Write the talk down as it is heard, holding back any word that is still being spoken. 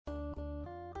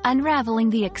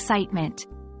Unraveling the excitement.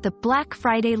 The Black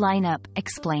Friday lineup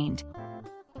explained.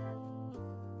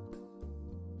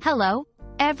 Hello,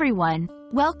 everyone.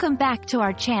 Welcome back to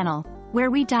our channel,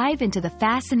 where we dive into the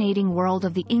fascinating world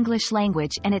of the English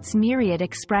language and its myriad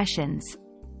expressions.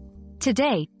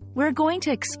 Today, we're going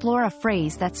to explore a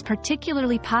phrase that's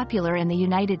particularly popular in the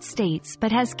United States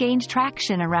but has gained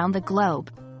traction around the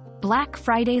globe: Black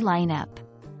Friday lineup.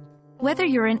 Whether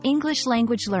you're an English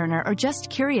language learner or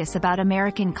just curious about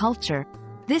American culture,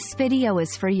 this video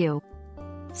is for you.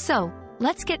 So,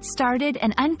 let's get started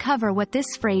and uncover what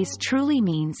this phrase truly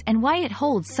means and why it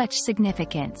holds such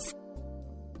significance.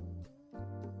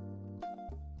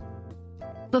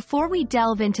 Before we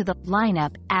delve into the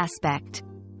lineup aspect,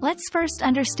 let's first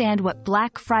understand what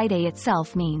Black Friday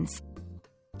itself means.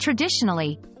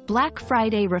 Traditionally, Black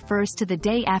Friday refers to the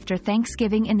day after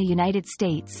Thanksgiving in the United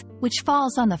States, which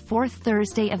falls on the fourth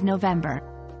Thursday of November.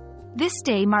 This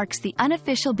day marks the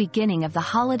unofficial beginning of the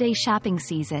holiday shopping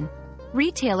season.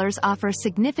 Retailers offer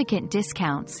significant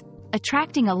discounts,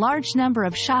 attracting a large number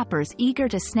of shoppers eager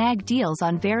to snag deals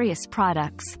on various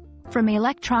products, from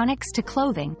electronics to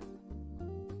clothing.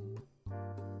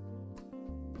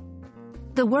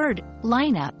 The word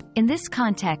lineup in this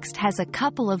context has a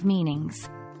couple of meanings.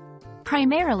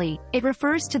 Primarily, it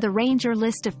refers to the range or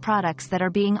list of products that are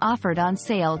being offered on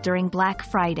sale during Black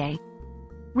Friday.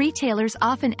 Retailers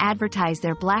often advertise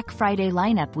their Black Friday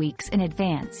lineup weeks in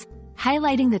advance,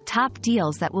 highlighting the top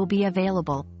deals that will be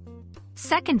available.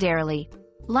 Secondarily,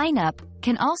 lineup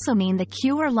can also mean the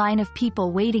queue or line of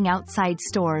people waiting outside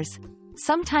stores,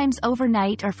 sometimes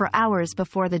overnight or for hours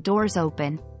before the doors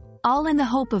open, all in the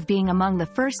hope of being among the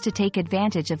first to take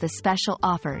advantage of the special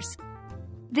offers.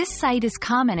 This sight is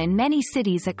common in many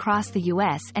cities across the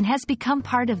U.S. and has become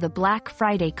part of the Black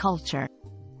Friday culture.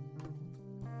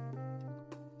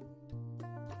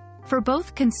 For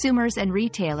both consumers and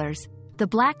retailers, the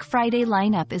Black Friday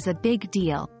lineup is a big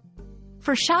deal.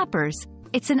 For shoppers,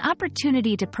 it's an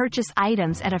opportunity to purchase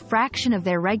items at a fraction of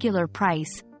their regular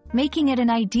price, making it an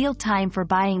ideal time for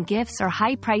buying gifts or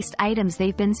high-priced items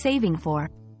they've been saving for.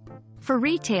 For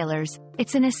retailers,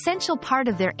 it's an essential part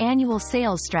of their annual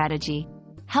sales strategy,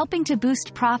 helping to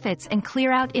boost profits and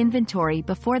clear out inventory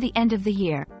before the end of the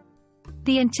year.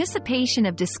 The anticipation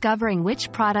of discovering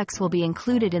which products will be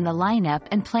included in the lineup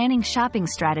and planning shopping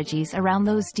strategies around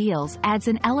those deals adds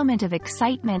an element of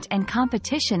excitement and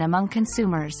competition among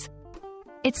consumers.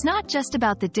 It's not just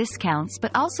about the discounts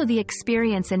but also the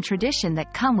experience and tradition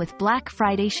that come with Black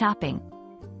Friday shopping.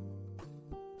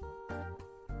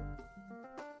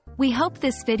 We hope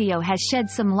this video has shed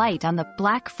some light on the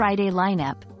Black Friday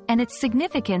lineup and its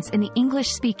significance in the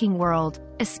English-speaking world,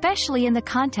 especially in the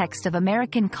context of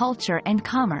American culture and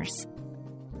commerce.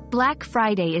 Black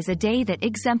Friday is a day that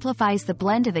exemplifies the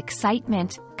blend of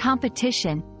excitement,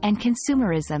 competition, and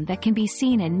consumerism that can be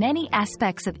seen in many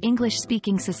aspects of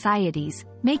English-speaking societies,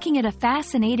 making it a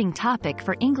fascinating topic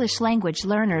for English language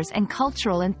learners and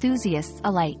cultural enthusiasts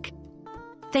alike.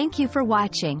 Thank you for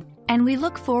watching, and we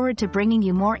look forward to bringing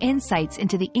you more insights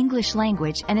into the English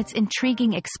language and its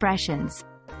intriguing expressions.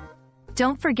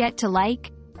 Don't forget to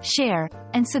like, share,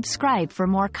 and subscribe for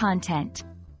more content.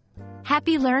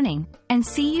 Happy learning, and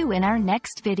see you in our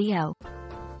next video.